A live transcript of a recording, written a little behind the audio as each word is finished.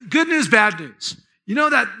good news, bad news. You know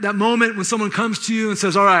that moment when someone comes to you and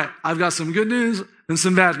says, all right, I've got some good news and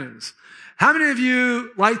some bad news. How many of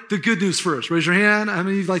you like the good news first? Raise your hand. How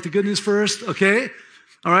many of you like the good news first? Okay.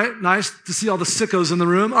 All right. Nice to see all the sickos in the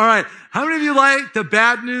room. All right. How many of you like the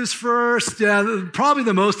bad news first? Yeah, probably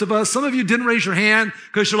the most of us. Some of you didn't raise your hand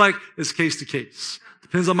because you're like, it's case to case.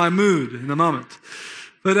 Depends on my mood in the moment.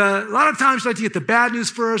 But a lot of times you like to get the bad news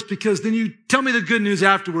first because then you tell me the good news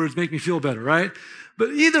afterwards, make me feel better, right? But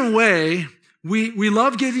either way, we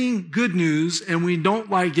love getting good news and we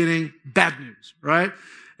don't like getting bad news, right?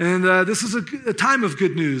 And this is a time of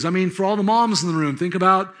good news. I mean, for all the moms in the room, think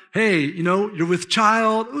about, hey, you're with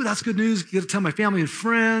child. Oh, that's good news. You get to tell my family and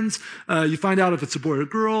friends. You find out if it's a boy or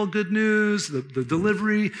girl, good news. The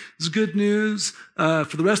delivery is good news.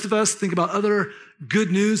 For the rest of us, think about other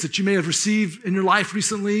good news that you may have received in your life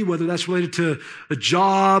recently, whether that's related to a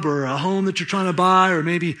job or a home that you're trying to buy or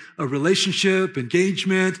maybe a relationship,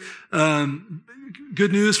 engagement.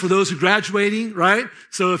 Good news for those who are graduating, right?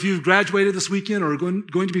 So if you've graduated this weekend or are going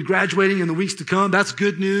to be graduating in the weeks to come, that's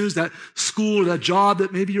good news. That school or that job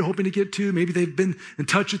that maybe you're hoping to get to, maybe they've been in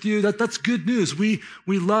touch with you, that's good news. We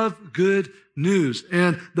love good news.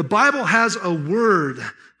 And the Bible has a word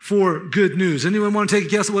for good news. Anyone want to take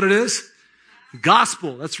a guess at what it is?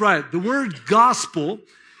 Gospel. That's right. The word gospel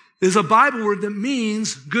is a Bible word that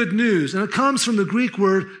means good news. And it comes from the Greek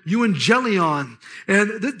word euangelion.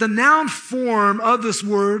 And the noun form of this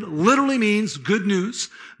word literally means good news.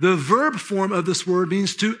 The verb form of this word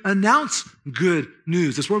means to announce good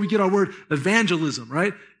news. That's where we get our word evangelism,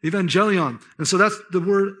 right? Evangelion. And so that's the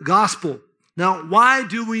word gospel. Now, why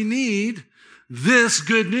do we need this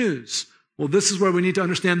good news? Well, this is where we need to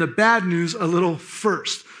understand the bad news a little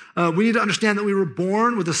first. We need to understand that we were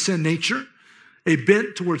born with a sin nature, a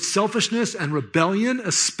bent towards selfishness and rebellion,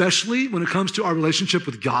 especially when it comes to our relationship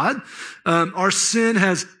with God. Our sin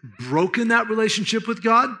has broken that relationship with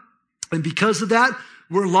God. And because of that,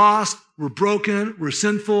 we're lost, we're broken, we're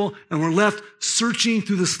sinful, and we're left searching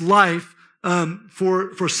through this life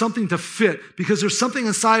for something to fit. Because there's something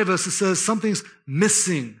inside of us that says something's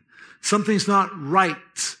missing, something's not right.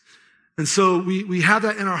 And so we have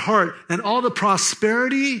that in our heart. And all the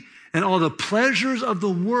prosperity and all the pleasures of the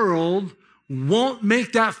world won't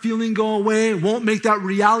make that feeling go away, won't make that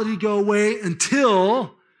reality go away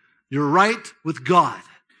until you're right with God.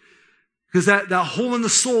 Because that hole in the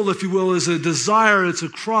soul, if you will, is a desire, it's a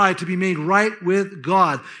cry to be made right with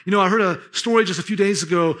God. I heard a story just a few days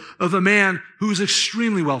ago of a man who was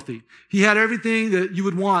extremely wealthy. He had everything that you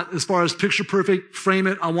would want as far as picture perfect, frame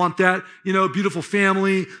it, I want that, beautiful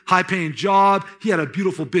family, high paying job. He had a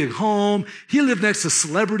beautiful big home. He lived next to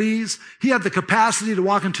celebrities. He had the capacity to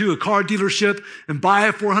walk into a car dealership and buy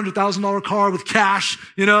a $400,000 car with cash,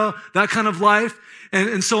 that kind of life.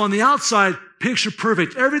 And so on the outside, picture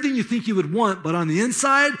perfect, everything you think you would want, but on the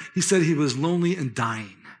inside, he said he was lonely and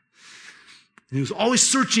dying. And he was always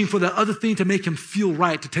searching for that other thing to make him feel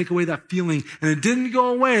right, to take away that feeling. And it didn't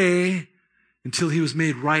go away until he was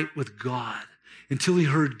made right with God, until he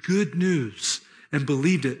heard good news and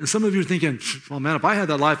believed it. And some of you are thinking, well, man, if I had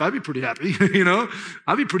that life, I'd be pretty happy,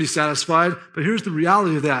 I'd be pretty satisfied. But here's the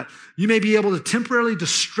reality of that. You may be able to temporarily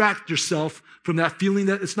distract yourself from that feeling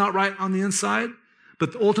that it's not right on the inside.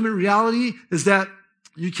 But the ultimate reality is that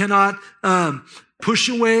you cannot push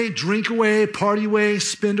away, drink away, party away,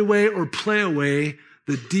 spend away, or play away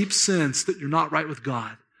the deep sense that you're not right with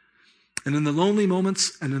God. And in the lonely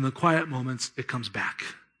moments and in the quiet moments, it comes back.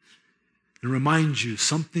 It reminds you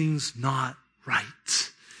something's not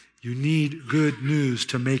right. You need good news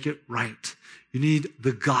to make it right. You need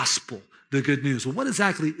the gospel. The good news. Well, what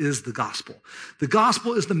exactly is the gospel? The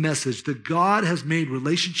gospel is the message that God has made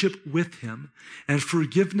relationship with him and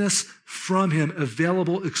forgiveness from him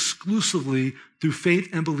available exclusively through faith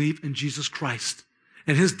and belief in Jesus Christ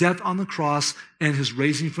and his death on the cross and his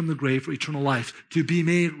raising from the grave for eternal life, to be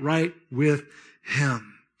made right with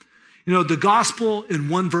him. The gospel in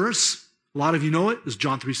one verse, a lot of you know it, is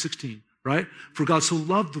John 3:16. Right? For God so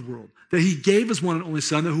loved the world that he gave his one and only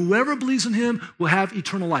son, that whoever believes in him will have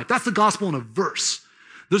eternal life. That's the gospel in a verse.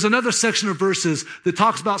 There's another section of verses that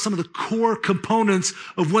talks about some of the core components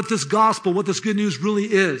of what this gospel, what this good news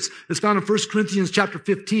really is. It's found in 1 Corinthians chapter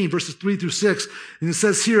 15, verses 3-6. And it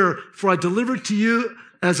says here, for I delivered to you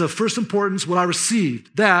as of first importance what I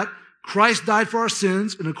received, that Christ died for our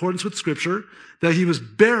sins in accordance with Scripture, that he was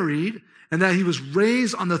buried, and that he was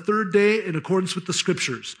raised on the third day in accordance with the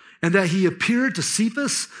Scriptures, and that he appeared to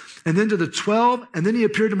Cephas, and then to the 12, and then he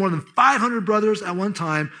appeared to more than 500 brothers at one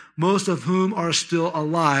time, most of whom are still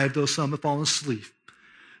alive, though some have fallen asleep.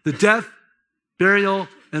 The death, burial,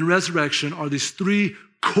 and resurrection are these three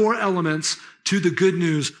core elements to the good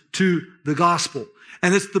news, to the gospel.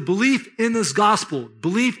 And it's the belief in this gospel,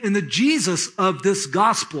 belief in the Jesus of this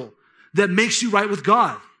gospel that makes you right with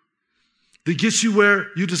God, that gets you where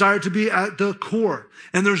you desire to be at the core.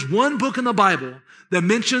 And there's one book in the Bible that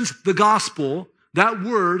mentions the gospel, that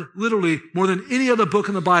word, literally, more than any other book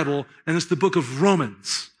in the Bible, and it's the book of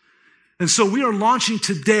Romans. And so we are launching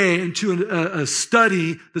today into a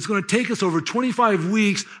study that's going to take us over 25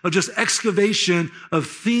 weeks of just excavation of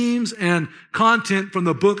themes and content from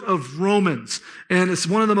the book of Romans. And it's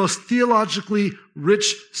one of the most theologically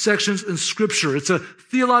rich sections in Scripture. It's a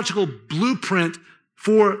theological blueprint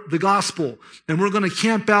for the gospel. And we're going to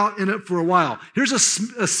camp out in it for a while. Here's a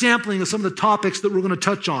sampling of some of the topics that we're going to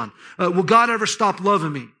touch on. Will God ever stop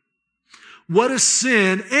loving me? What is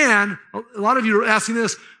sin? And a lot of you are asking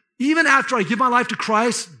this, even after I give my life to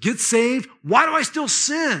Christ, get saved, why do I still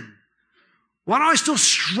sin? Why do I still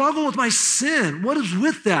struggle with my sin? What is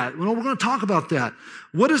with that? Well, we're going to talk about that.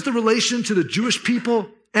 What is the relation to the Jewish people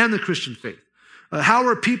and the Christian faith? How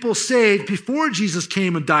are people saved before Jesus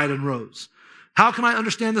came and died and rose? How can I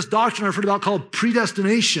understand this doctrine I've heard about called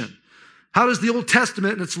predestination? How does the Old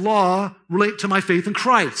Testament and its law relate to my faith in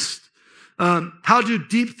Christ? How do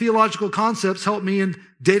deep theological concepts help me in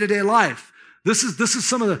day-to-day life? This is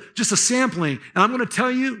some of just a sampling. And I'm going to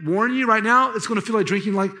tell you, warn you right now, it's going to feel like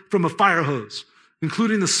drinking like from a fire hose,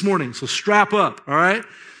 including this morning. So strap up, all right?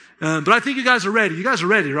 But I think you guys are ready. You guys are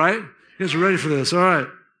ready, right? You guys are ready for this, all right?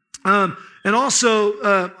 And also,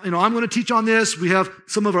 I'm going to teach on this. We have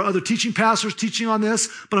some of our other teaching pastors teaching on this,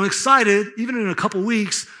 but I'm excited, even in a couple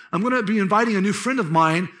weeks, I'm going to be inviting a new friend of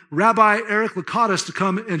mine, Rabbi Eric Lakatos, to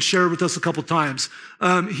come and share with us a couple times.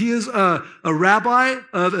 He is a rabbi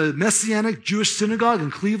of a Messianic Jewish synagogue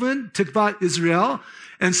in Cleveland, Tikvat, Israel.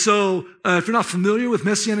 And so if you're not familiar with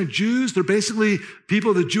Messianic Jews, they're basically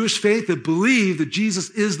people of the Jewish faith that believe that Jesus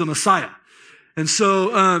is the Messiah. And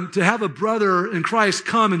so to have a brother in Christ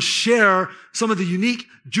come and share some of the unique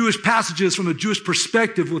Jewish passages from a Jewish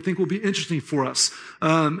perspective, we think will be interesting for us.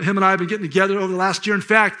 Him and I have been getting together over the last year. In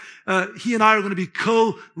fact, he and I are going to be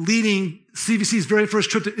co-leading CVC's very first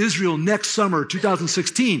trip to Israel next summer,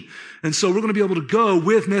 2016. And so we're going to be able to go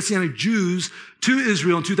with Messianic Jews to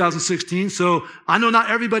Israel in 2016. So I know not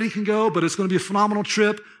everybody can go, but it's going to be a phenomenal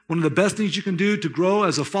trip. One of the best things you can do to grow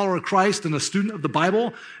as a follower of Christ and a student of the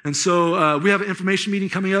Bible. And so we have an information meeting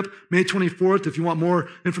coming up May 24th. If you want more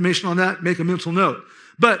information on that, make a mental note.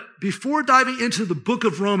 But before diving into the book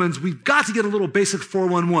of Romans, we've got to get a little basic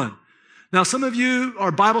 411. Now, some of you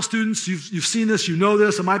are Bible students. You've seen this. You know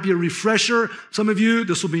this. It might be a refresher. Some of you,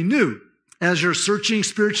 this will be new as you're searching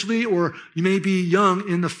spiritually, or you may be young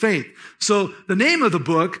in the faith. So the name of the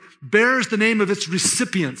book bears the name of its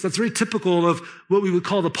recipients. That's very typical of what we would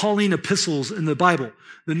call the Pauline epistles in the Bible.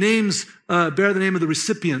 The names bear the name of the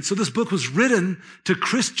recipient. So this book was written to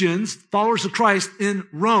Christians, followers of Christ in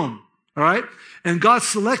Rome, all right? And God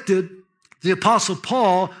selected the Apostle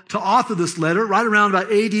Paul to author this letter right around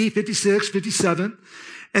about AD 56, 57.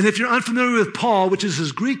 And if you're unfamiliar with Paul, which is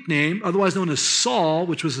his Greek name, otherwise known as Saul,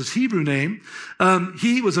 which was his Hebrew name,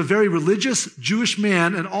 he was a very religious Jewish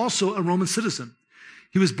man and also a Roman citizen.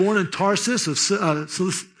 He was born in Tarsus of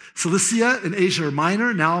Cilicia in Asia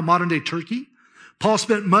Minor, now modern-day Turkey. Paul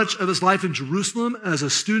spent much of his life in Jerusalem as a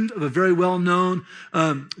student of a very well-known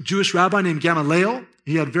Jewish rabbi named Gamaliel.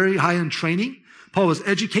 He had very high-end training. Paul was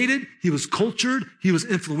educated. He was cultured. He was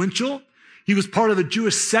influential. He was part of a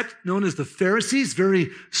Jewish sect known as the Pharisees, very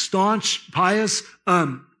staunch, pious,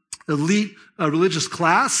 elite religious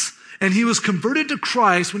class. And he was converted to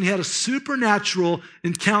Christ when he had a supernatural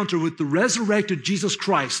encounter with the resurrected Jesus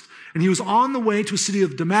Christ. And he was on the way to a city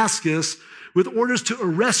of Damascus with orders to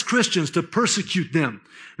arrest Christians, to persecute them.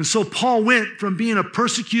 And so Paul went from being a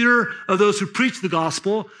persecutor of those who preach the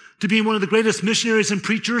gospel to being one of the greatest missionaries and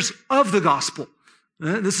preachers of the gospel.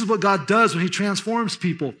 And this is what God does when he transforms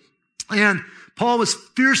people. And Paul was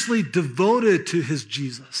fiercely devoted to his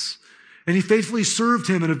Jesus. And he faithfully served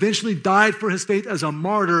him and eventually died for his faith as a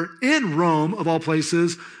martyr in Rome, of all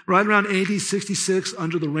places, right around AD 66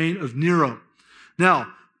 under the reign of Nero.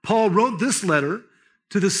 Now, Paul wrote this letter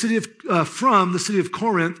to the city from the city of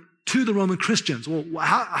Corinth to the Roman Christians. Well,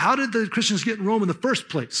 how did the Christians get in Rome in the first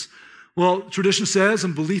place? Well, tradition says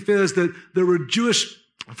and belief is that there were Jewish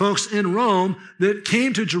folks in Rome that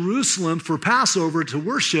came to Jerusalem for Passover to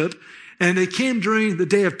worship, and they came during the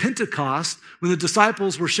day of Pentecost when the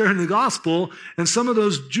disciples were sharing the gospel, and some of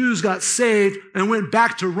those Jews got saved and went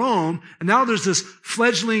back to Rome, and now there's this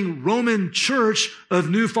fledgling Roman church of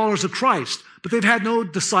new followers of Christ. But they've had no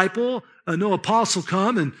disciple, no apostle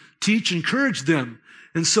come and teach and encourage them.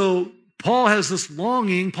 And so Paul has this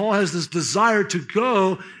longing, Paul has this desire to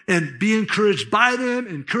go and be encouraged by them,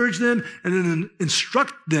 encourage them, and then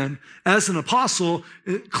instruct them as an apostle,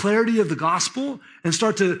 clarity of the gospel, and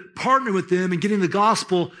start to partner with them in getting the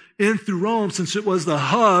gospel in through Rome, since it was the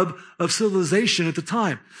hub of civilization at the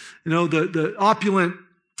time. The opulent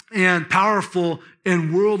and powerful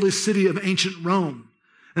and worldly city of ancient Rome.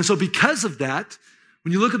 And so because of that,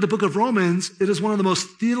 when you look at the book of Romans, it is one of the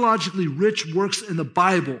most theologically rich works in the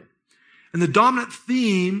Bible. And the dominant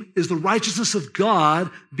theme is the righteousness of God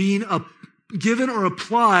being given or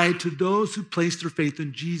applied to those who place their faith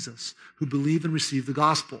in Jesus, who believe and receive the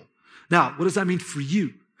gospel. Now, what does that mean for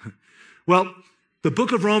you? Well, the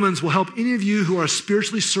book of Romans will help any of you who are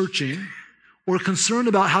spiritually searching or concerned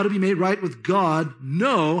about how to be made right with God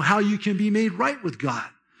know how you can be made right with God.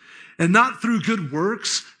 And not through good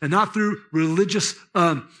works and not through religious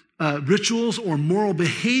rituals or moral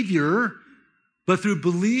behavior, but through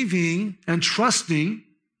believing and trusting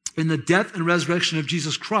in the death and resurrection of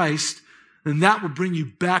Jesus Christ, and that will bring you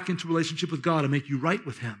back into relationship with God and make you right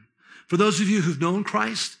with him. For those of you who've known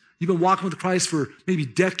Christ, you've been walking with Christ for maybe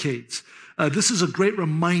decades, this is a great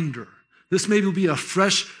reminder. This maybe will be a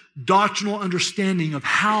fresh doctrinal understanding of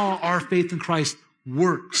how our faith in Christ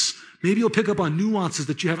works. Maybe you'll pick up on nuances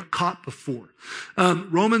that you haven't caught before.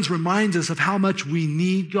 Romans reminds us of how much we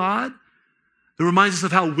need God. It reminds us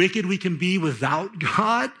of how wicked we can be without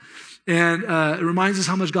God. And it reminds us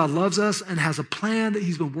how much God loves us and has a plan that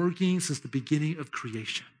he's been working since the beginning of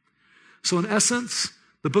creation. So in essence,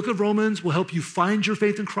 the book of Romans will help you find your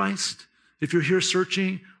faith in Christ if you're here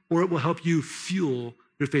searching, or it will help you fuel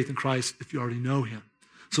your faith in Christ if you already know him.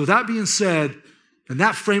 So with that being said, and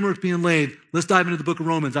that framework being laid, let's dive into the book of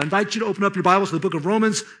Romans. I invite you to open up your Bibles to the book of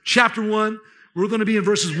Romans, chapter 1. We're going to be in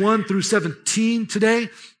verses 1 through 17 today.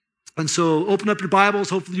 And so open up your Bibles.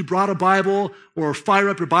 Hopefully you brought a Bible, or fire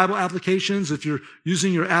up your Bible applications if you're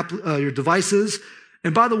using your devices.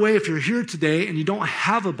 And by the way, if you're here today and you don't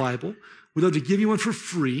have a Bible, we'd love to give you one for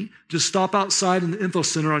free. Just stop outside in the info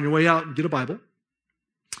center on your way out and get a Bible.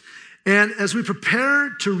 And as we prepare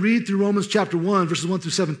to read through Romans chapter 1, verses 1 through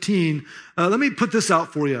 17, let me put this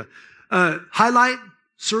out for you. Highlight,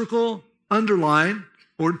 circle, underline,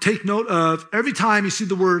 or take note of every time you see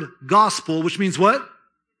the word gospel, which means what?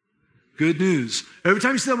 Good news. Every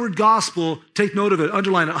time you see that word gospel, take note of it,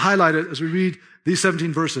 underline it, highlight it as we read these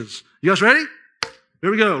 17 verses. You guys ready? Here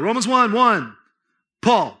we go. Romans 1:1.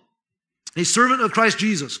 Paul, a servant of Christ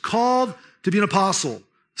Jesus, called to be an apostle,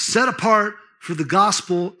 set apart for the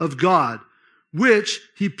gospel of God, which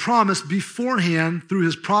he promised beforehand through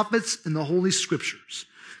his prophets in the Holy Scriptures,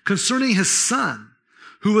 concerning his Son,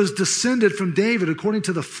 who was descended from David according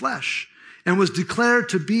to the flesh, and was declared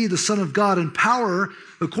to be the Son of God in power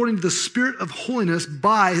according to the Spirit of holiness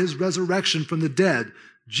by his resurrection from the dead,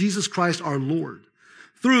 Jesus Christ our Lord,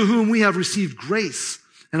 through whom we have received grace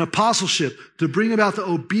and apostleship to bring about the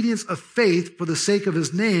obedience of faith for the sake of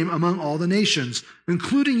his name among all the nations,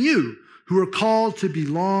 including you, who are called to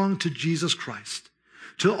belong to Jesus Christ.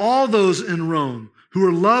 To all those in Rome who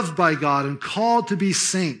are loved by God and called to be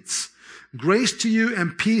saints, grace to you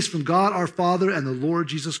and peace from God our Father and the Lord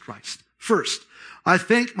Jesus Christ. First, I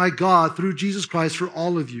thank my God through Jesus Christ for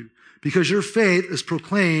all of you, because your faith is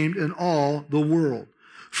proclaimed in all the world.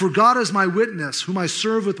 For God is my witness, whom I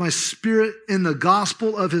serve with my spirit in the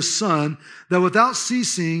gospel of his Son, that without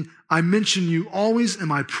ceasing I mention you always in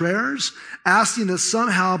my prayers, asking that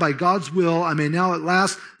somehow by God's will I may now at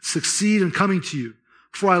last succeed in coming to you.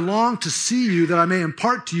 For I long to see you, that I may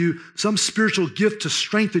impart to you some spiritual gift to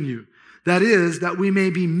strengthen you. That is, that we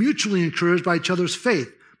may be mutually encouraged by each other's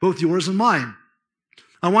faith, both yours and mine.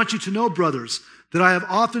 I want you to know, brothers, that I have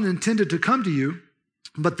often intended to come to you,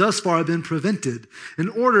 but thus far have been prevented, in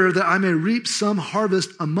order that I may reap some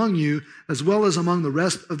harvest among you, as well as among the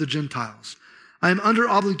rest of the Gentiles. I am under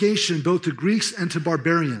obligation both to Greeks and to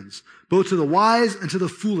barbarians, both to the wise and to the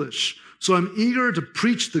foolish. So I'm eager to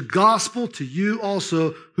preach the gospel to you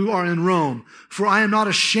also who are in Rome. For I am not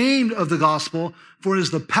ashamed of the gospel, for it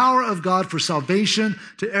is the power of God for salvation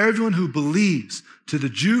to everyone who believes, to the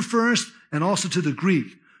Jew first and also to the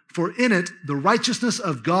Greek. For in it the righteousness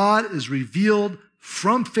of God is revealed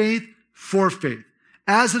from faith for faith.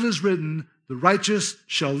 As it is written, the righteous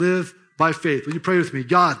shall live by faith. Will you pray with me?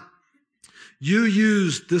 God, you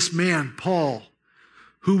used this man, Paul,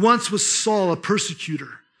 who once was Saul, a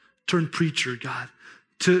persecutor turned preacher, God,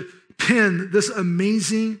 to pen this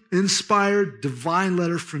amazing, inspired, divine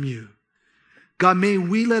letter from you. God, may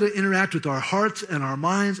we let it interact with our hearts and our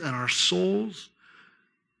minds and our souls.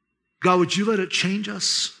 God, would you let it change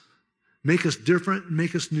us, make us different, and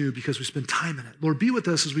make us new because we spend time in it. Lord, be with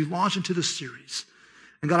us as we launch into this series.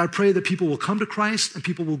 And God, I pray that people will come to Christ and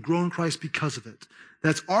people will grow in Christ because of it.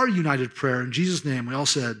 That's our united prayer. In Jesus' name, we all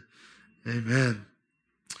said, amen.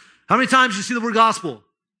 How many times do you see the word gospel?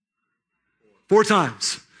 4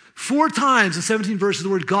 times. 4 times in 17 verses, the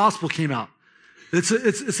word gospel came out. It's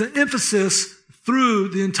an emphasis through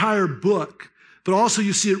the entire book, but also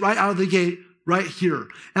you see it right out of the gate right here.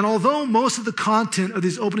 And although most of the content of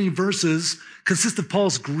these opening verses consist of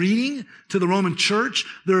Paul's greeting to the Roman church,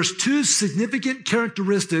 there's 2 significant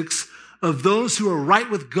characteristics of those who are right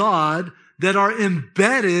with God that are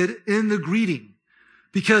embedded in the greeting.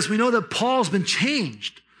 Because we know that Paul's been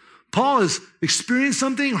changed. Paul has experienced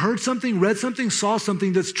something, heard something, read something, saw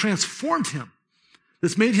something that's transformed him,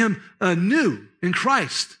 that's made him new in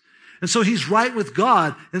Christ. And so he's right with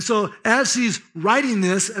God. And so as he's writing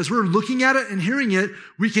this, as we're looking at it and hearing it,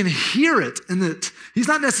 we can hear it in it. He's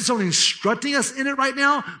not necessarily instructing us in it right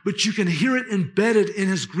now, but you can hear it embedded in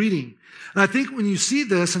his greeting. And I think when you see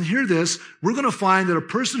this and hear this, we're going to find that a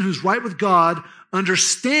person who's right with God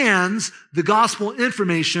understands the gospel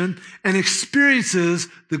information and experiences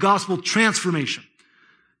the gospel transformation.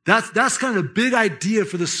 That's kind of a big idea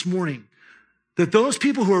for this morning. That those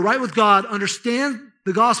people who are right with God understand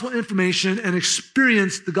the gospel information and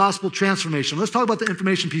experience the gospel transformation. Let's talk about the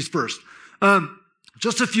information piece first.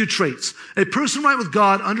 Just a few traits. A person right with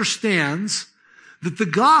God understands that the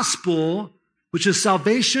gospel, which is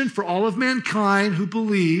salvation for all of mankind who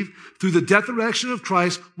believe through the death and resurrection of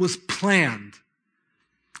Christ, was planned.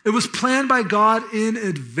 It was planned by God in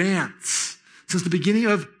advance since the beginning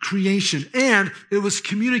of creation. And it was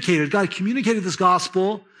communicated. God communicated this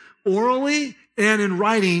gospel orally and in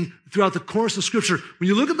writing throughout the course of Scripture. When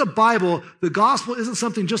you look at the Bible, the gospel isn't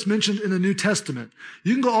something just mentioned in the New Testament.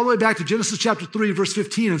 You can go all the way back to Genesis chapter 3, verse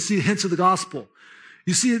 15 and see hints of the gospel.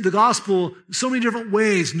 You see the gospel so many different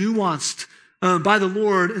ways, nuanced by the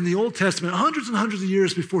Lord in the Old Testament, hundreds and hundreds of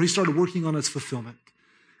years before he started working on its fulfillment.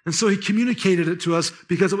 And so he communicated it to us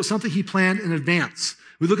because it was something he planned in advance.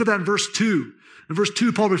 We look at that in verse 2. In verse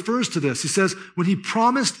 2, Paul refers to this. He says, when he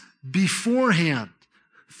promised beforehand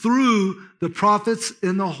through the prophets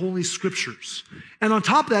in the Holy Scriptures. And on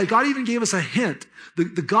top of that, God even gave us a hint. The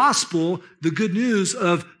gospel, the good news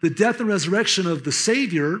of the death and resurrection of the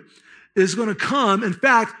Savior is going to come. In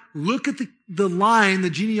fact, look at the line, the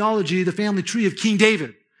genealogy, the family tree of King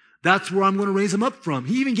David. That's where I'm going to raise him up from.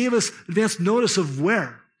 He even gave us advance notice of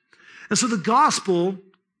where. And so the gospel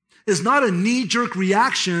is not a knee-jerk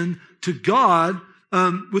reaction to God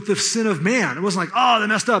with the sin of man. It wasn't like, oh, they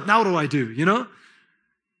messed up. Now what do I do? You know?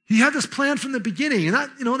 He had this plan from the beginning, and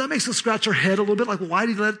that makes us scratch our head a little bit, like, well, why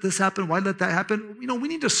did he let this happen? Why did he let that happen? We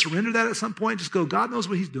need to surrender that at some point. Just go, God knows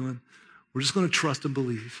what he's doing. We're just going to trust and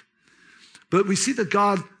believe. But we see that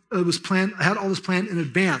God had all this plan in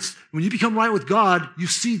advance. When you become right with God, you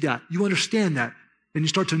see that, you understand that, and you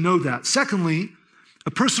start to know that. Secondly,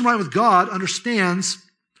 a person right with God understands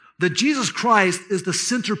that Jesus Christ is the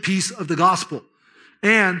centerpiece of the gospel,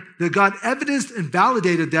 and that God evidenced and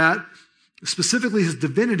validated that, specifically his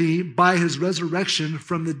divinity, by his resurrection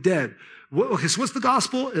from the dead. Okay, so what's the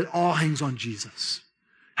gospel? It all hangs on Jesus.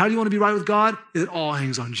 How do you want to be right with God? It all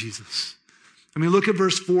hangs on Jesus. I mean, look at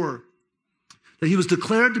verse 4. That he was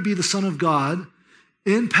declared to be the Son of God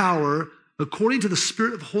in power according to the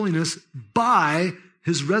Spirit of holiness by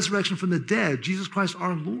his resurrection from the dead, Jesus Christ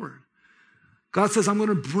our Lord. God says, I'm going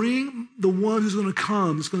to bring the one who's going to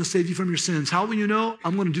come, who's going to save you from your sins. How will you know?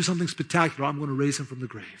 I'm going to do something spectacular. I'm going to raise him from the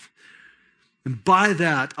grave. And by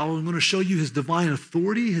that, I'm going to show you his divine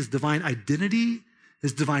authority, his divine identity,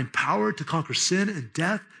 his divine power to conquer sin and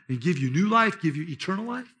death and give you new life, give you eternal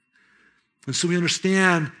life. And so we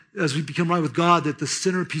understand as we become right with God that the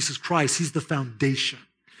centerpiece is Christ. He's the foundation.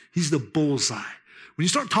 He's the bullseye. When you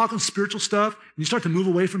start talking spiritual stuff and you start to move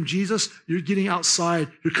away from Jesus, you're getting outside,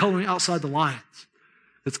 you're coloring outside the lines.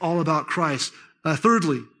 It's all about Christ.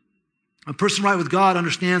 Thirdly, a person right with God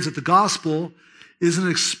understands that the gospel is an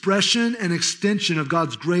expression and extension of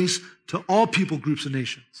God's grace to all people, groups, and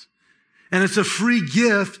nations. And it's a free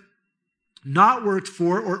gift, not worked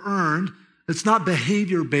for or earned. It's not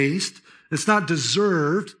behavior-based. It's not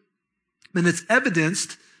deserved. And it's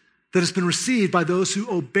evidenced that it's been received by those who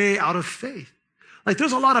obey out of faith. Like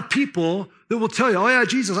there's a lot of people that will tell you, oh yeah,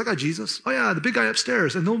 Jesus, I got Jesus. Oh yeah, the big guy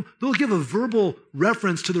upstairs. And they'll give a verbal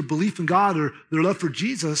reference to their belief in God or their love for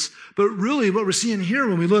Jesus. But really what we're seeing here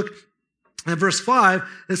when we look at verse 5,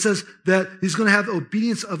 it says that he's going to have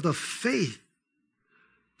obedience of the faith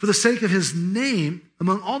for the sake of his name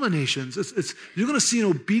among all the nations. You're going to see an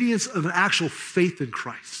obedience of an actual faith in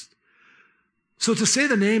Christ. So to say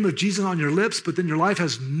the name of Jesus on your lips, but then your life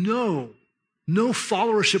has no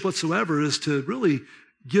followership whatsoever is to really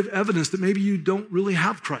give evidence that maybe you don't really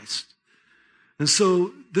have Christ. And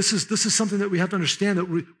so this is something that we have to understand,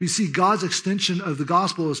 that we see God's extension of the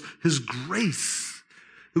gospel as his grace,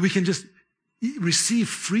 that we can just receive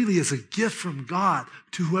freely as a gift from God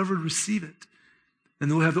to whoever receive it. And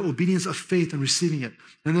then we'll have the obedience of faith in receiving it.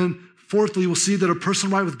 And then fourthly, we'll see that a person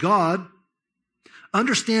right with God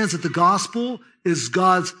understands that the gospel is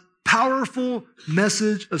God's powerful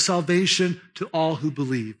message of salvation to all who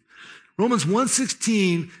believe. Romans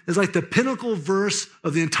 1:16 is like the pinnacle verse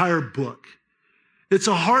of the entire book. It's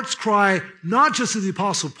a heart's cry, not just of the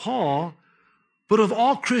Apostle Paul, but of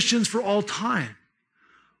all Christians for all time.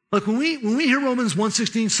 Like when we hear Romans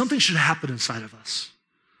 1:16, something should happen inside of us.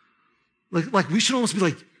 Like we should almost be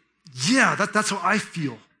like, yeah, that's how I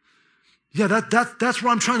feel. Yeah, that's where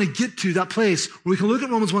I'm trying to get to, that place where we can look at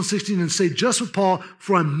Romans 1:16 and say, just with Paul,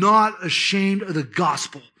 for I'm not ashamed of the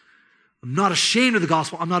gospel. I'm not ashamed of the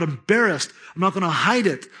gospel. I'm not embarrassed. I'm not going to hide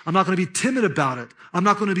it. I'm not going to be timid about it. I'm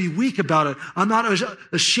not going to be weak about it. I'm not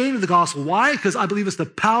ashamed of the gospel. Why? Because I believe it's the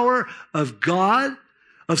power of God,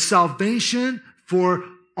 of salvation for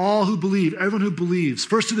all who believe, everyone who believes.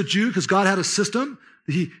 First to the Jew, because God had a system.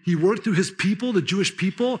 He worked through his people, the Jewish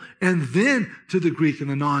people, and then to the Greek and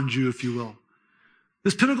the non-Jew, if you will.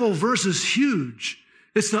 This pinnacle verse is huge.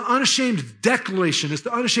 It's the unashamed declaration. It's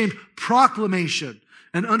the unashamed proclamation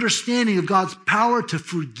and understanding of God's power to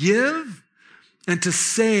forgive and to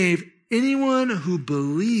save anyone who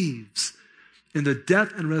believes in the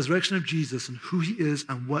death and resurrection of Jesus and who he is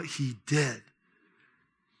and what he did.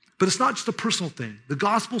 But it's not just a personal thing. The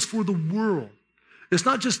gospel's for the world. It's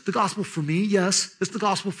not just the gospel for me. Yes, it's the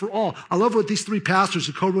gospel for all. I love what these three pastors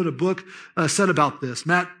who co-wrote a book said about this.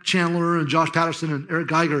 Matt Chandler and Josh Patterson and Eric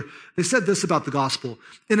Geiger. They said this about the gospel.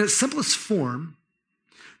 In its simplest form,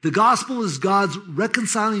 the gospel is God's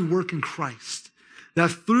reconciling work in Christ. That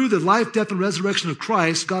through the life, death, and resurrection of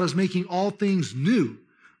Christ, God is making all things new,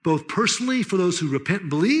 both personally for those who repent and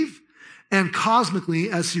believe, and cosmically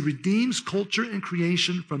as he redeems culture and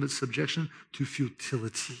creation from its subjection to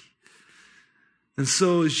futility. And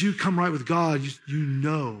so as you come right with God, you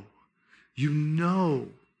know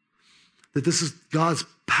that this is God's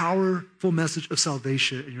powerful message of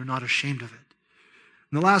salvation and you're not ashamed of it.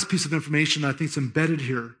 And the last piece of information that I think is embedded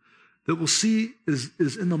here that we'll see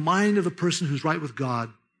is in the mind of a person who's right with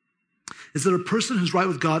God, is that a person who's right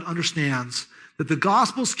with God understands that the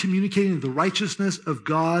gospel's communicating the righteousness of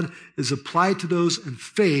God is applied to those in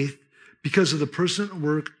faith because of the person and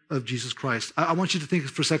work of Jesus Christ. I want you to think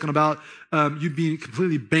for a second about you being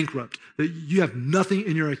completely bankrupt, that you have nothing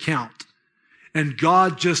in your account. And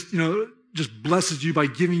God just blesses you by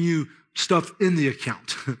giving you stuff in the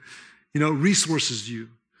account, resources you.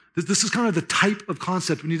 This is kind of the type of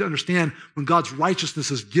concept we need to understand when God's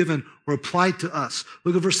righteousness is given or applied to us.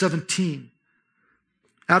 Look at verse 17.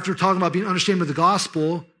 After talking about being unashamed of the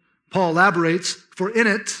gospel, Paul elaborates, for in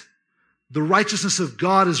it, the righteousness of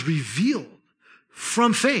God is revealed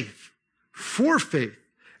from faith, for faith.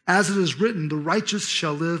 As it is written, the righteous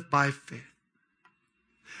shall live by faith.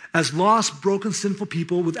 As lost, broken, sinful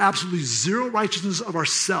people with absolutely zero righteousness of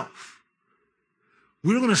ourselves,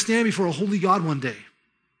 we're going to stand before a holy God one day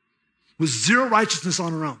with zero righteousness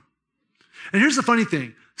on our own. And here's the funny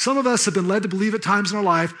thing. Some of us have been led to believe at times in our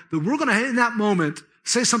life that we're going to, in that moment,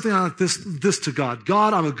 say something like this to God.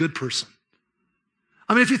 God, I'm a good person.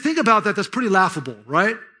 I mean, if you think about that, that's pretty laughable,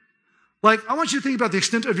 right? Like, I want you to think about the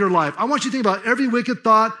extent of your life. I want you to think about every wicked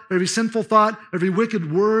thought, every sinful thought, every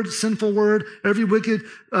wicked word, sinful word, every wicked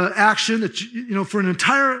action that for an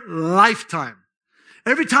entire lifetime.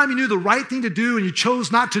 Every time you knew the right thing to do and you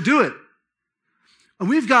chose not to do it. And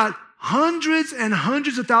we've got hundreds and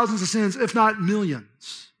hundreds of thousands of sins, if not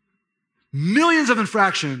millions. Millions of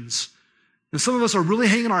infractions. And some of us are really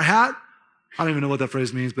hanging our hat. I don't even know what that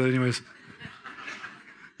phrase means, but anyways.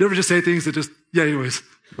 You ever just say things that anyways.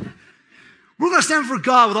 We're going to stand for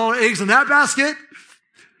God with all our eggs in that basket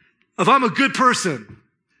if I'm a good person.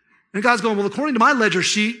 And God's going, well, according to my ledger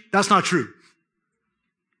sheet, that's not true.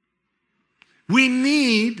 We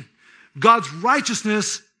need God's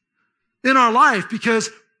righteousness in our life because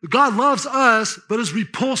God loves us, but is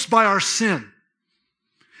repulsed by our sin.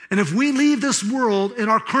 And if we leave this world in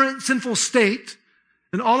our current sinful state,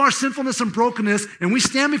 and all our sinfulness and brokenness, and we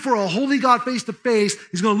stand before a holy God face to face,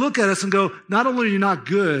 he's going to look at us and go, not only are you not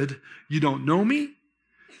good, you don't know me.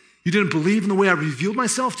 You didn't believe in the way I revealed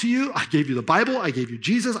myself to you. I gave you the Bible. I gave you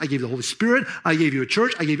Jesus. I gave you the Holy Spirit. I gave you a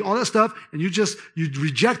church. I gave you all that stuff. And you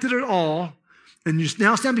rejected it all. And you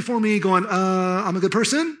now stand before me going, I'm a good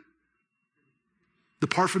person.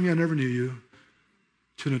 Depart from me, I never knew you.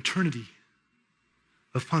 To an eternity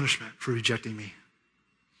of punishment for rejecting me.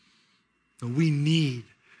 And we need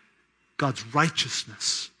God's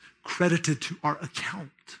righteousness credited to our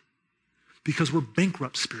account because we're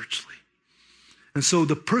bankrupt spiritually. And so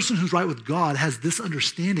the person who's right with God has this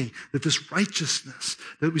understanding that this righteousness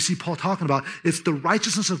that we see Paul talking about, it's the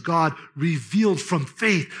righteousness of God revealed from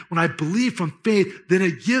faith. When I believe from faith, then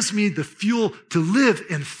it gives me the fuel to live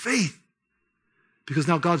in faith. Because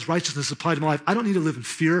now God's righteousness is applied to my life. I don't need to live in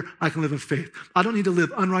fear. I can live in faith. I don't need to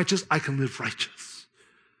live unrighteous. I can live righteous.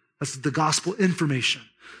 That's the gospel information.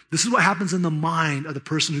 This is what happens in the mind of the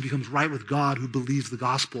person who becomes right with God, who believes the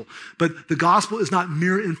gospel. But the gospel is not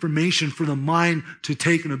mere information for the mind to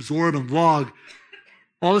take and absorb and log.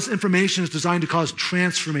 All this information is designed to cause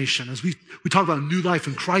transformation, as we talk about new life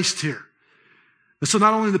in Christ here. And so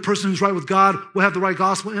not only the person who's right with God will have the right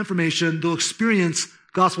gospel information, they'll experience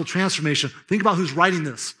gospel transformation. Think about who's writing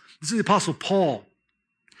this. This is the Apostle Paul.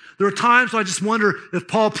 There are times when I just wonder if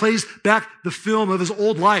Paul plays back the film of his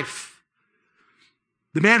old life.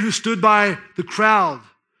 The man who stood by the crowd,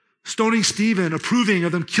 stoning Stephen, approving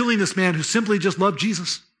of them killing this man who simply just loved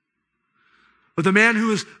Jesus. Or the man who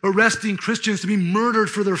was arresting Christians to be murdered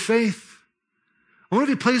for their faith. I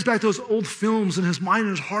wonder if he plays back those old films in his mind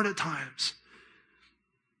and his heart at times.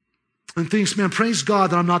 And thinks, man, praise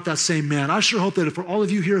God that I'm not that same man. I sure hope that for all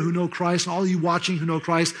of you here who know Christ, and all of you watching who know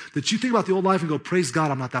Christ, that you think about the old life and go, praise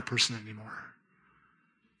God, I'm not that person anymore.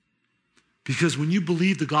 Because when you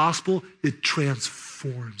believe the gospel, it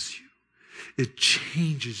transforms you. It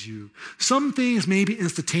changes you. Some things may be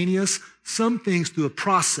instantaneous, some things through a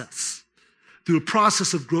process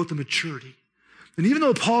of growth and maturity. And even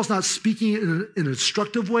though Paul's not speaking in an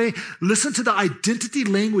instructive way, listen to the identity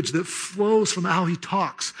language that flows from how he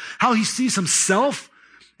talks, how he sees himself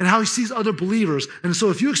and how he sees other believers. And so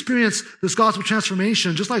if you experience this gospel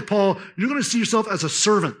transformation, just like Paul, you're going to see yourself as a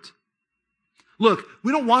servant. Look,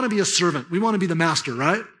 we don't want to be a servant. We want to be the master,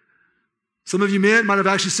 right? Some of you men might have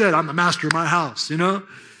actually said, I'm the master of my house, you know?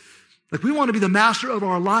 Like we want to be the master of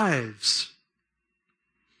our lives.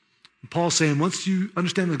 And Paul's saying, once you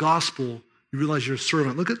understand the gospel, you realize you're a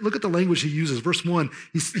servant. Look at the language he uses. Verse 1,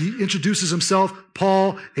 he introduces himself,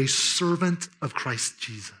 Paul, a servant of Christ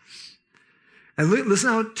Jesus. And listen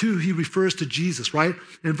how too he refers to Jesus, right?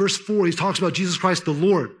 In verse 4, he talks about Jesus Christ, the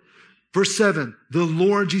Lord. Verse 7, the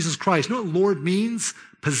Lord Jesus Christ. You know what Lord means?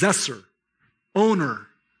 Possessor, owner,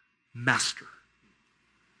 master.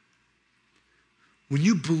 When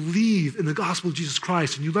you believe in the gospel of Jesus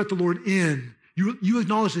Christ and you let the Lord in, you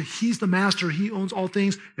acknowledge that he's the master, he owns all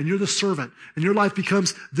things, and you're the servant. And your life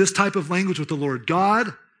becomes this type of language with the Lord.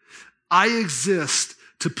 God, I exist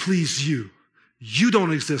to please you. You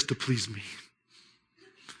don't exist to please me.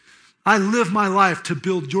 I live my life to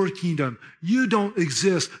build your kingdom. You don't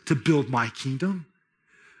exist to build my kingdom.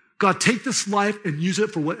 God, take this life and use it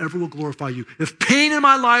for whatever will glorify you. If pain in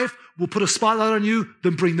my life will put a spotlight on you,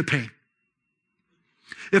 then bring the pain.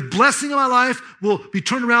 If blessing in my life will be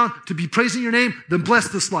turned around to be praising your name, then bless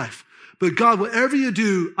this life. But God, whatever you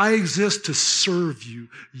do, I exist to serve you.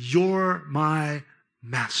 You're my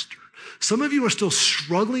master. Some of you are still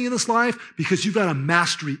struggling in this life because you've got a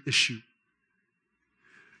mastery issue.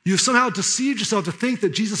 You've somehow deceived yourself to think that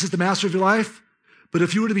Jesus is the master of your life. But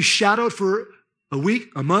if you were to be shadowed for a week,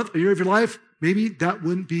 a month, a year of your life, maybe that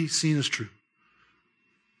wouldn't be seen as true.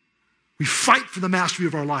 We fight for the mastery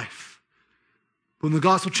of our life. When the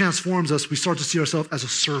gospel transforms us, we start to see ourselves as a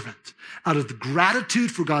servant. Out of the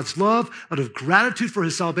gratitude for God's love, out of gratitude for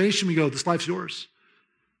his salvation, we go, this life's yours.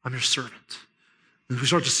 I'm your servant. And we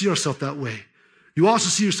start to see ourselves that way. You also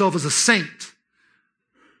see yourself as a saint.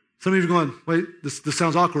 Some of you are going, wait, this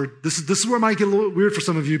sounds awkward. This is where it might get a little weird for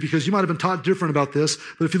some of you because you might have been taught different about this.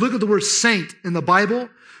 But if you look at the word saint in the Bible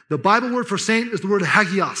word for saint is the word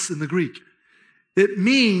hagios in the Greek. It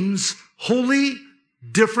means holy,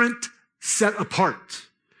 different, set apart.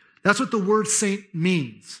 That's what the word saint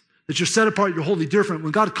means. That you're set apart, you're wholly different.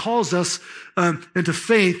 When God calls us into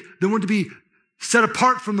faith, then we're to be set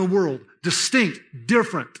apart from the world, distinct,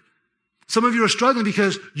 different. Some of you are struggling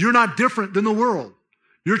because you're not different than the world.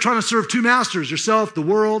 You're trying to serve two masters, yourself, the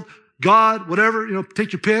world, God, whatever,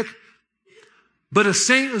 take your pick. But a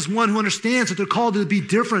saint is one who understands that they're called to be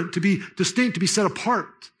different, to be distinct, to be set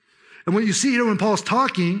apart. And what you see here when Paul's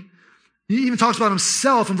talking, he even talks about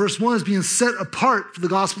himself in verse 1 as being set apart for the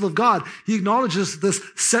gospel of God. He acknowledges this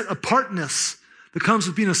set apartness that comes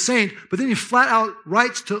with being a saint, but then he flat out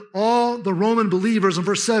writes to all the Roman believers in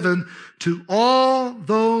verse 7, to all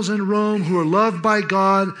those in Rome who are loved by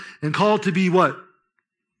God and called to be what?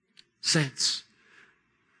 Saints.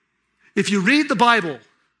 If you read the Bible,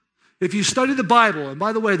 if you study the Bible, and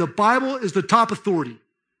by the way, the Bible is the top authority.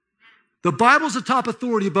 The Bible's the top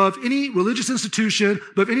authority above any religious institution,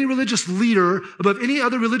 above any religious leader, above any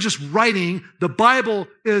other religious writing. The Bible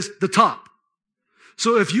is the top.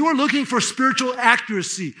 So if you are looking for spiritual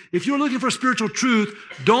accuracy, if you're looking for spiritual truth,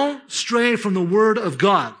 don't stray from the Word of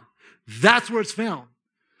God. That's where it's found.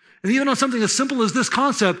 And even on something as simple as this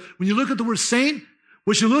concept, when you look at the word saint,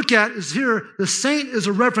 what you look at is here, the saint is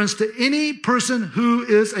a reference to any person who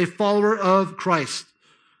is a follower of Christ.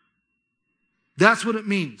 That's what it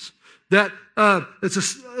means. That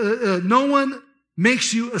no one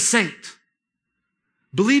makes you a saint.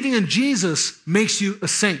 Believing in Jesus makes you a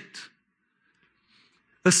saint.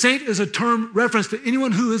 A saint is a term reference to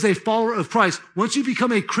anyone who is a follower of Christ. Once you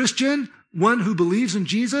become a Christian, one who believes in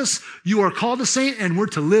Jesus, you are called a saint, and we're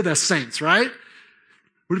to live as saints, right?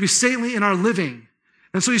 We're to be saintly in our living.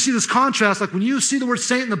 And so you see this contrast, like when you see the word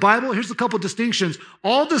saint in the Bible, here's a couple of distinctions.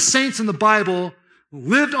 All the saints in the Bible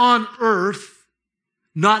lived on earth,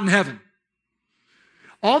 not in heaven.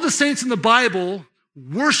 All the saints in the Bible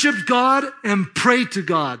worshiped God and prayed to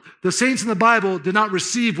God. The saints in the Bible did not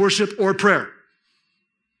receive worship or prayer.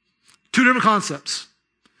 Two different concepts.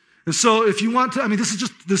 And so if you want to,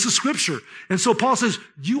 this is scripture. And so Paul says,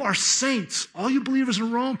 you are saints. All you believers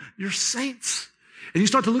in Rome, you're saints. And you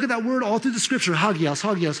start to look at that word all through the scripture, hagios,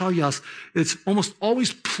 hagios, hagios. It's almost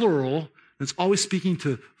always plural. And it's always speaking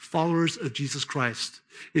to followers of Jesus Christ.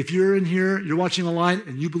 If you're in here, you're watching online,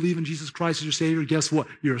 and you believe in Jesus Christ as your Savior, guess what?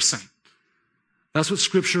 You're a saint. That's what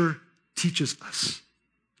scripture teaches us.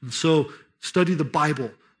 And so study the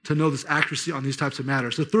Bible to know this accuracy on these types of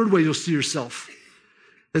matters. The third way you'll see yourself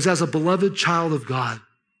is as a beloved child of God.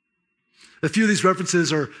 A few of these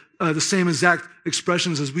references are the same exact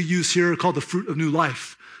expressions as we use here, called the fruit of new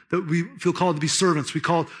life, that we feel called to be servants. We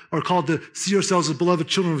are called to see ourselves as beloved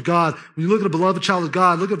children of God. When you look at a beloved child of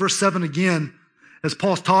God, look at verse 7 again. As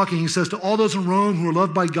Paul's talking, he says, to all those in Rome who are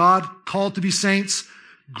loved by God, called to be saints,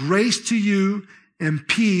 grace to you and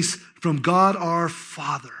peace from God our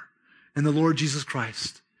Father and the Lord Jesus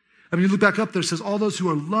Christ. You look back up there, it says, all those who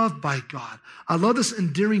are loved by God. I love this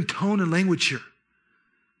endearing tone and language here.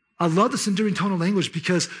 I love this endearing tone and language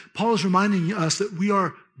because Paul is reminding us that we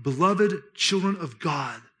are beloved children of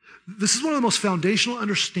God. This is one of the most foundational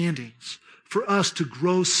understandings for us to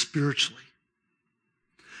grow spiritually.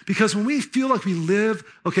 Because when we feel like we live,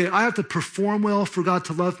 okay, I have to perform well for God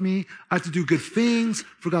to love me, I have to do good things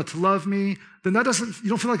for God to love me, then you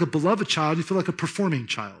don't feel like a beloved child, you feel like a performing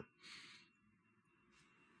child.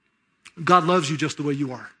 God loves you just the way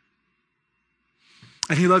you are.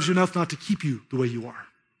 And he loves you enough not to keep you the way you are.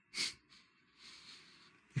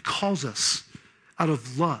 He calls us out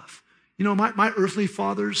of love. My earthly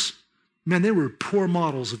fathers, man, they were poor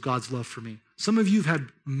models of God's love for me. Some of you have had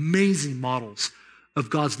amazing models of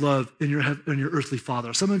God's love in your earthly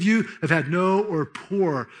father. Some of you have had no or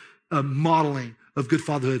poor modeling of good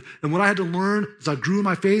fatherhood. And what I had to learn as I grew in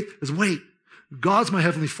my faith is, wait, God's my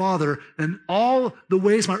heavenly Father, and all the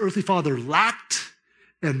ways my earthly father lacked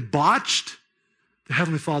and botched, the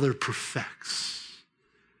heavenly Father perfects.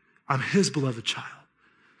 I'm his beloved child.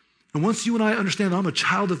 And once you and I understand that I'm a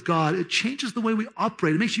child of God, it changes the way we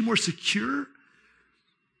operate. It makes you more secure. It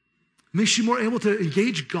makes you more able to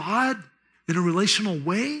engage God in a relational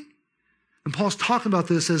way. And Paul's talking about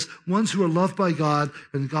this as ones who are loved by God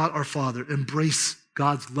and God our Father. Embrace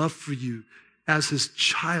God's love for you as his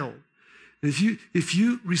child. If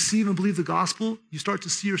you receive and believe the gospel, you start to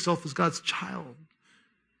see yourself as God's child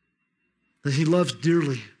that he loves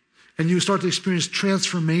dearly. And you start to experience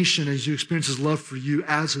transformation as you experience his love for you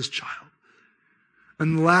as his child.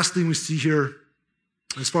 And the last thing we see here,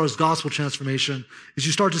 as far as gospel transformation, is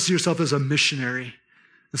you start to see yourself as a missionary.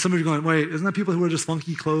 And some of you are going, wait, isn't that people who wear just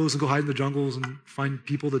funky clothes and go hide in the jungles and find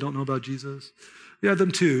people that don't know about Jesus? Yeah,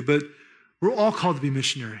 them too, but we're all called to be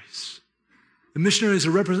missionaries. The missionary is a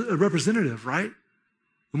representative, right?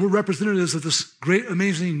 And we're representatives of this great,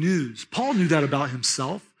 amazing news. Paul knew that about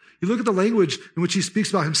himself. You look at the language in which he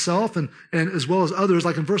speaks about himself and as well as others,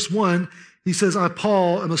 like in verse 1, he says, I,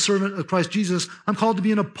 Paul, am a servant of Christ Jesus. I'm called to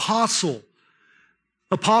be an apostle.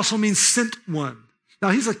 Apostle means sent one.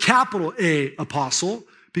 Now, he's a capital A apostle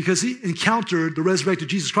because he encountered the resurrected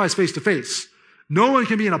Jesus Christ face to face. No one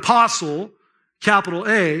can be an apostle, capital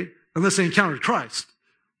A, unless they encountered Christ.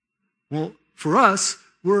 Well, for us,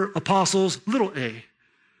 we're apostles, little a.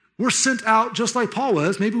 We're sent out just like Paul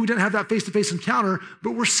was. Maybe we didn't have that face-to-face encounter,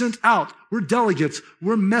 but we're sent out. We're delegates.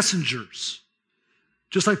 We're messengers.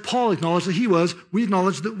 Just like Paul acknowledged that he was, we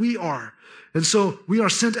acknowledge that we are. And so we are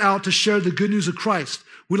sent out to share the good news of Christ.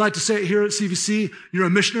 We like to say it here at CVC, you're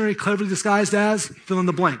a missionary cleverly disguised as, fill in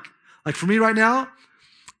the blank. Like for me right now,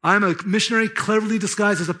 I'm a missionary cleverly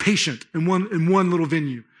disguised as a patient in one little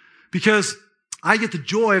venue. because I get the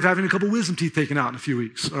joy of having a couple wisdom teeth taken out in a few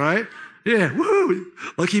weeks, all right? Yeah, woohoo,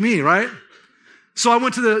 lucky me, right? So I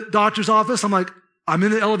went to the doctor's office. I'm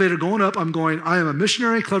in the elevator going up. I'm going, I am a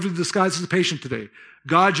missionary cleverly disguised as a patient today.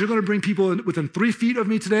 God, you're going to bring people within 3 feet of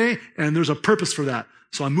me today, and there's a purpose for that.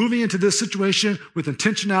 So I'm moving into this situation with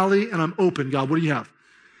intentionality, and I'm open. God, what do you have?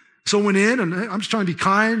 So I went in, and I'm just trying to be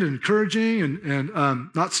kind and encouraging and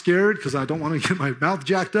not scared because I don't want to get my mouth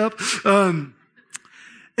jacked up. And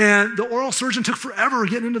the oral surgeon took forever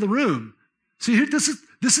getting into the room. See, this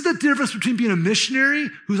is the difference between being a missionary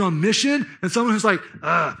who's on mission and someone who's like,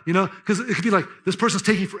 because it could be like, this person's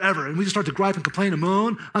taking forever. And we just start to gripe and complain and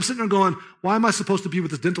moan. I'm sitting there going, why am I supposed to be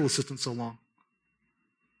with this dental assistant so long?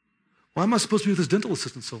 Why am I supposed to be with this dental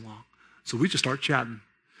assistant so long? So we just start chatting.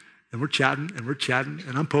 And we're chatting,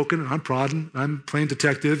 and I'm poking, and I'm prodding, and I'm playing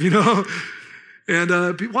detective,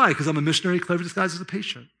 And why? Because I'm a missionary cleverly disguised as a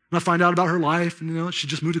patient. And I find out about her life, and she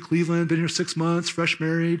just moved to Cleveland, been here 6 months, fresh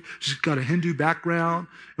married. She's got a Hindu background,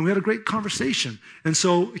 and we had a great conversation. And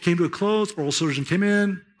so it came to a close. Oral surgeon came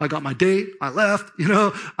in. I got my date. I left.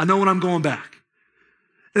 I know when I'm going back.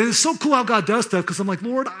 And it's so cool how God does stuff because I'm like,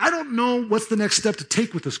 Lord, I don't know what's the next step to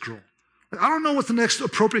take with this girl. I don't know what's the next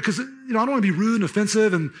appropriate because I don't want to be rude and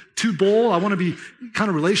offensive and too bold. I want to be kind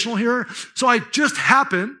of relational here. So I just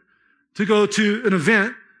happened to go to an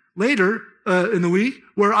event later in the week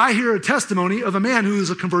where I hear a testimony of a man who is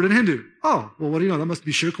a converted Hindu. Oh, well, what do you know? That must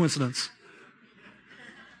be sheer coincidence.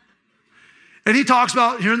 And he talks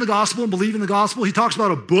about hearing the gospel and believing the gospel. He talks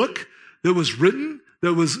about a book that was written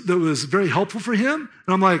that was very helpful for him.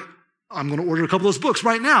 And I'm like, I'm going to order a couple of those books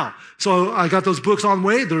right now. So I got those books on the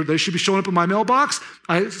way. They should be showing up in my mailbox.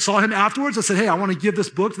 I saw him afterwards. I said, hey, I want to give this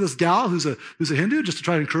book to this gal who's a Hindu just to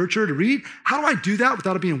try to encourage her to read. How do I do that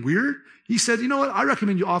without it being weird? He said, you know what? I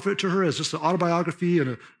recommend you offer it to her as just an autobiography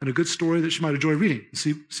and a good story that she might enjoy reading and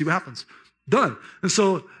see what happens. Done. And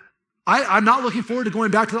so I'm not looking forward to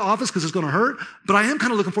going back to the office because it's going to hurt, but I am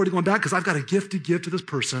kind of looking forward to going back because I've got a gift to give to this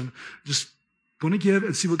person. Just going to give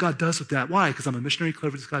and see what God does with that. Why? Because I'm a missionary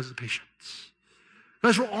cleverly disguised as a patient.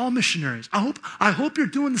 Guys, we're all missionaries. I hope you're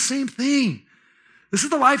doing the same thing. This is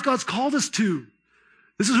the life God's called us to.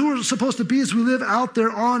 This is who we're supposed to be as we live out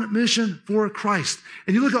there on mission for Christ.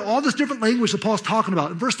 And you look at all this different language that Paul's talking about.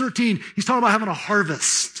 In verse 13, he's talking about having a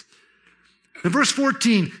harvest. In verse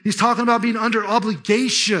 14, he's talking about being under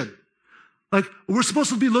obligation. Like we're supposed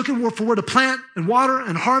to be looking for where to plant and water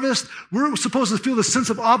and harvest. We're supposed to feel the sense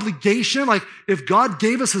of obligation. Like if God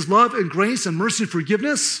gave us his love and grace and mercy and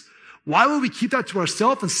forgiveness, why would we keep that to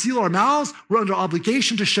ourselves and seal our mouths? We're under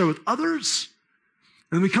obligation to share with others.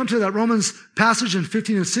 And we come to that Romans passage in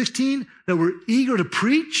 15 and 16 that we're eager to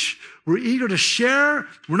preach. We're eager to share.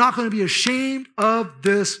 We're not going to be ashamed of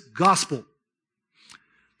this gospel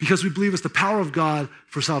because we believe it's the power of God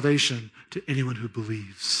for salvation to anyone who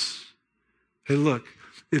believes. Hey, look,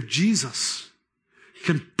 if Jesus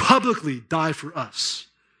can publicly die for us,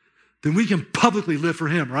 then we can publicly live for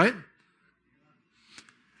him, right?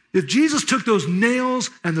 If Jesus took those nails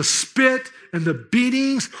and the spit and the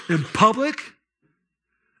beatings in public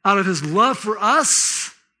out of his love for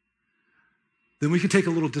us, then we can take a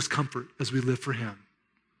little discomfort as we live for him.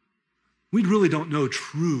 We really don't know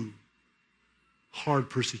true hard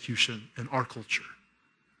persecution in our culture.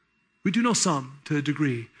 We do know some to a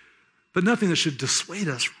degree, but nothing that should dissuade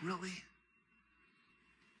us, really.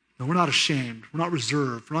 No, we're not ashamed. We're not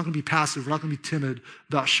reserved. We're not going to be passive. We're not going to be timid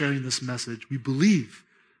about sharing this message. We believe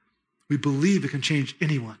it can change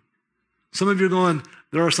anyone. Some of you are going,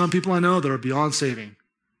 there are some people I know that are beyond saving.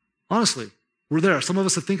 Honestly, we're there. Some of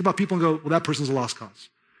us that think about people and go, well, that person's a lost cause.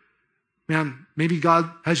 Man, maybe God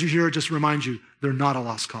has you here just to remind you, they're not a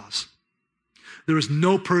lost cause. There is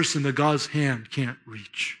no person that God's hand can't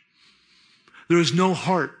reach. There is no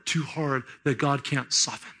heart too hard that God can't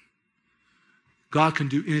soften. God can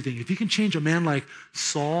do anything. If he can change a man like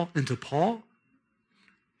Saul into Paul,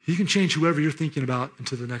 he can change whoever you're thinking about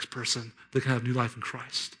into the next person that can have new life in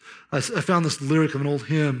Christ. I found this lyric of an old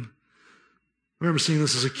hymn. I remember singing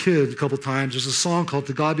this as a kid a couple times. There's a song called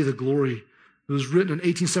To God Be the Glory. It was written in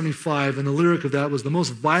 1875, and the lyric of that was, the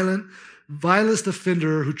most vilest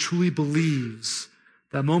offender who truly believes,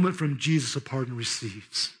 that moment from Jesus a pardon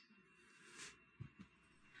receives.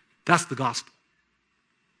 That's the gospel.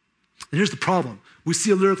 And here's the problem. We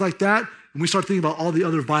see a lyric like that, and we start thinking about all the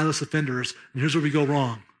other vilest offenders, and here's where we go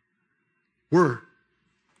wrong. We're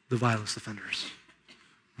the vilest offenders.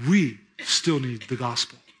 We still need the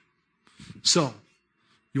gospel. So,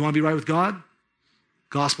 you want to be right with God?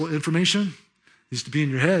 Gospel information needs to be in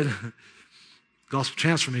your head. Gospel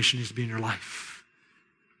transformation needs to be in your life.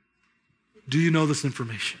 Do you know this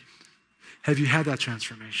information? Have you had that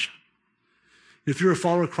transformation? If you're a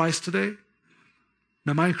follower of Christ today,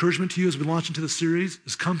 now my encouragement to you as we launch into the series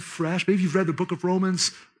is come fresh. Maybe you've read the book of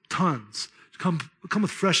Romans tons. Come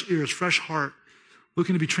with fresh ears, fresh heart,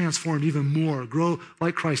 looking to be transformed even more, grow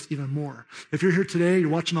like Christ even more. If you're here today, you're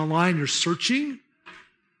watching online, you're searching,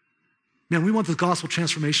 man, we want the gospel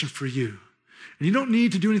transformation for you. And you don't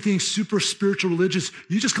need to do anything super spiritual, religious.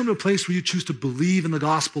 You just come to a place where you choose to believe in the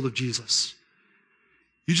gospel of Jesus.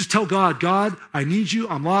 You just tell God, God, I need you.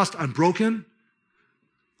 I'm lost. I'm broken.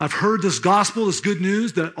 I've heard this gospel, this good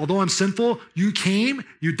news that although I'm sinful, you came,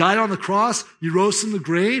 you died on the cross, you rose from the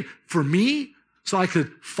grave for me so I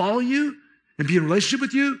could follow you and be in relationship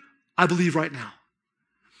with you. I believe right now.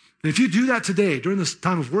 And if you do that today, during this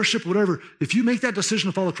time of worship, whatever, if you make that decision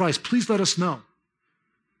to follow Christ, please let us know.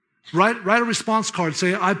 Write a response card and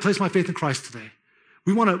say, I place my faith in Christ today.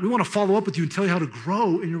 We want to follow up with you and tell you how to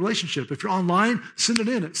grow in your relationship. If you're online, send it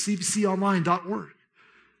in at cbconline.org.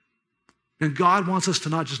 And God wants us to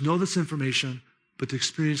not just know this information, but to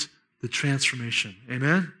experience the transformation.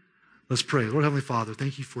 Amen? Let's pray. Lord Heavenly Father,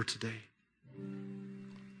 thank you for today.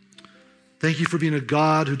 Thank you for being a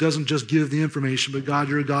God who doesn't just give the information, but God,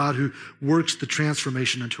 you're a God who works the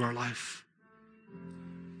transformation into our life.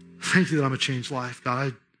 Thank you that I'm a changed life.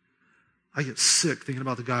 God, I get sick thinking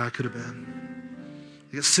about the guy I could have been.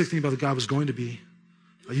 I get sick thinking about the guy I was going to be,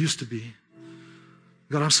 I used to be.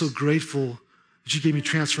 God, I'm so grateful that you gave me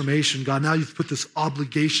transformation. God, now you've put this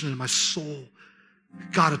obligation in my soul,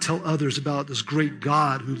 God, to tell others about this great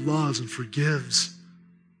God who loves and forgives.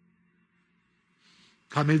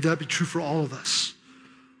 God, may that be true for all of us.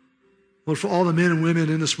 Lord, for all the men and women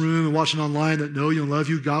in this room and watching online that know you and love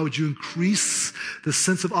you, God, would you increase the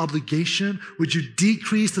sense of obligation? Would you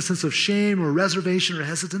decrease the sense of shame or reservation or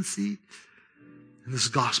hesitancy in this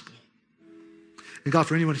gospel? And God,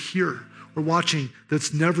 for anyone here or watching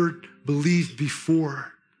that's never believed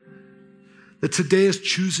before, that today is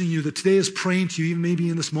choosing you, that today is praying to you, even maybe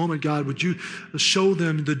in this moment, God, would you show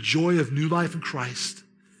them the joy of new life in Christ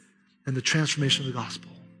and the transformation of the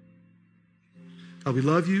gospel? God, we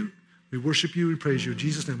love you, we worship you, we praise you. In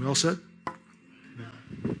Jesus' name, we all said?